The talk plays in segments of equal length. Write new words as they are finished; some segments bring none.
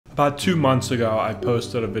About 2 months ago, I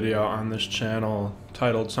posted a video on this channel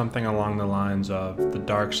titled something along the lines of the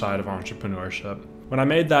dark side of entrepreneurship. When I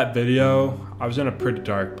made that video, I was in a pretty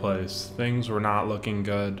dark place. Things were not looking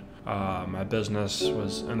good. My business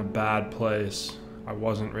was in a bad place. I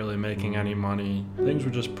wasn't really making any money. Things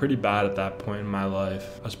were just pretty bad at that point in my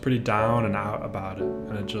life. I was pretty down and out about it,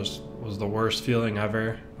 and it just was the worst feeling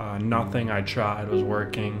ever. Nothing I tried was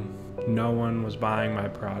working. No one was buying my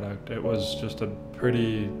product. It was just a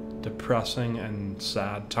pretty depressing and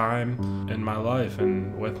sad time in my life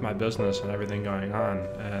and with my business and everything going on.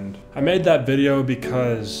 And I made that video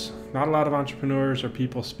because not a lot of entrepreneurs or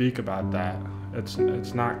people speak about that. It's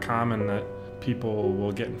not common that people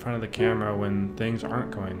will get in front of the camera when things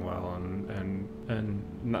aren't going well and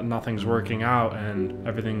nothing's working out and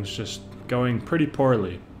everything's just going pretty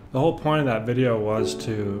poorly. The whole point of that video was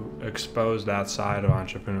to expose that side of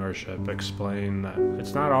entrepreneurship, explain that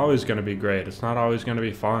it's not always going to be great, it's not always going to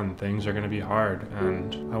be fun, things are going to be hard,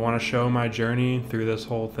 and I want to show my journey through this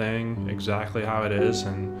whole thing exactly how it is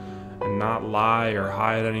and not lie or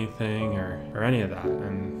hide anything or any of that.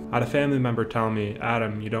 And I had a family member tell me,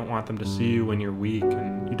 Adam, you don't want them to see you when you're weak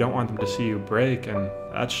and you don't want them to see you break, and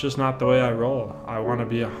that's just not the way I roll. I want to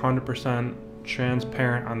be 100%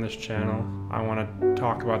 transparent on this channel. I want to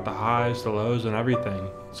talk about the highs, the lows, and everything.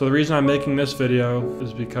 So the reason I'm making this video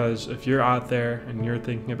is because if you're out there and you're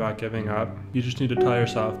thinking about giving up, you just need to tell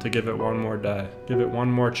yourself to give it one more day. Give it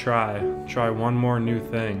one more try. Try one more new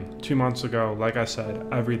thing. 2 months ago, like I said,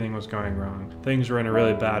 everything was going wrong. Things were in a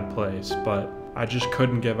really bad place, but I just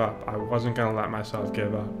couldn't give up. I wasn't going to let myself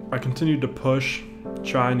give up. I continued to push,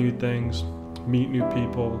 try new things, meet new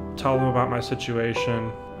people, tell them about my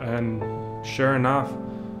situation, and sure enough,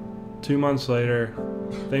 2 months later,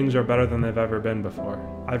 things are better than they've ever been before.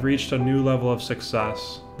 I've reached a new level of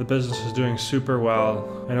success. The business is doing super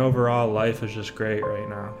well, and overall life is just great right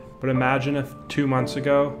now. But imagine if 2 months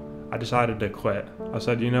ago, I decided to quit. I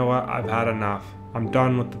said, you know what, I've had enough. I'm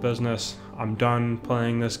done with the business. I'm done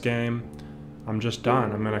playing this game. I'm just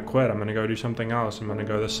done. I'm gonna quit. I'm gonna go do something else. I'm gonna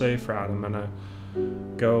go the safe route. I'm gonna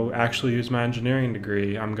go actually use my engineering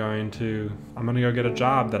degree. I'm gonna go get a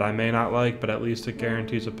job that I may not like, but at least it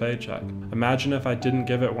guarantees a paycheck. Imagine if I didn't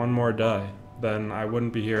give it one more day, then I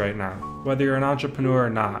wouldn't be here right now. Whether you're an entrepreneur or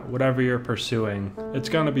not, whatever you're pursuing, it's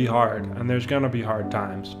gonna be hard, and there's gonna be hard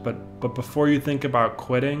times. But before you think about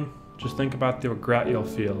quitting, just think about the regret you'll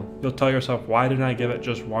feel. You'll tell yourself, why didn't I give it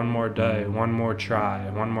just one more day, one more try,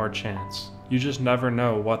 one more chance? You just never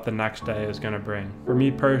know what the next day is gonna bring. For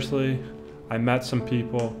me personally, I met some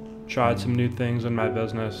people, tried some new things in my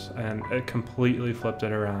business, and it completely flipped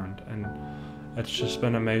it around. And it's just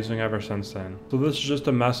been amazing ever since then. So this is just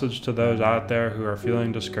a message to those out there who are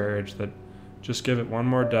feeling discouraged that just give it one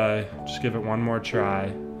more day, just give it one more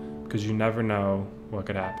try, because you never know what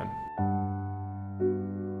could happen.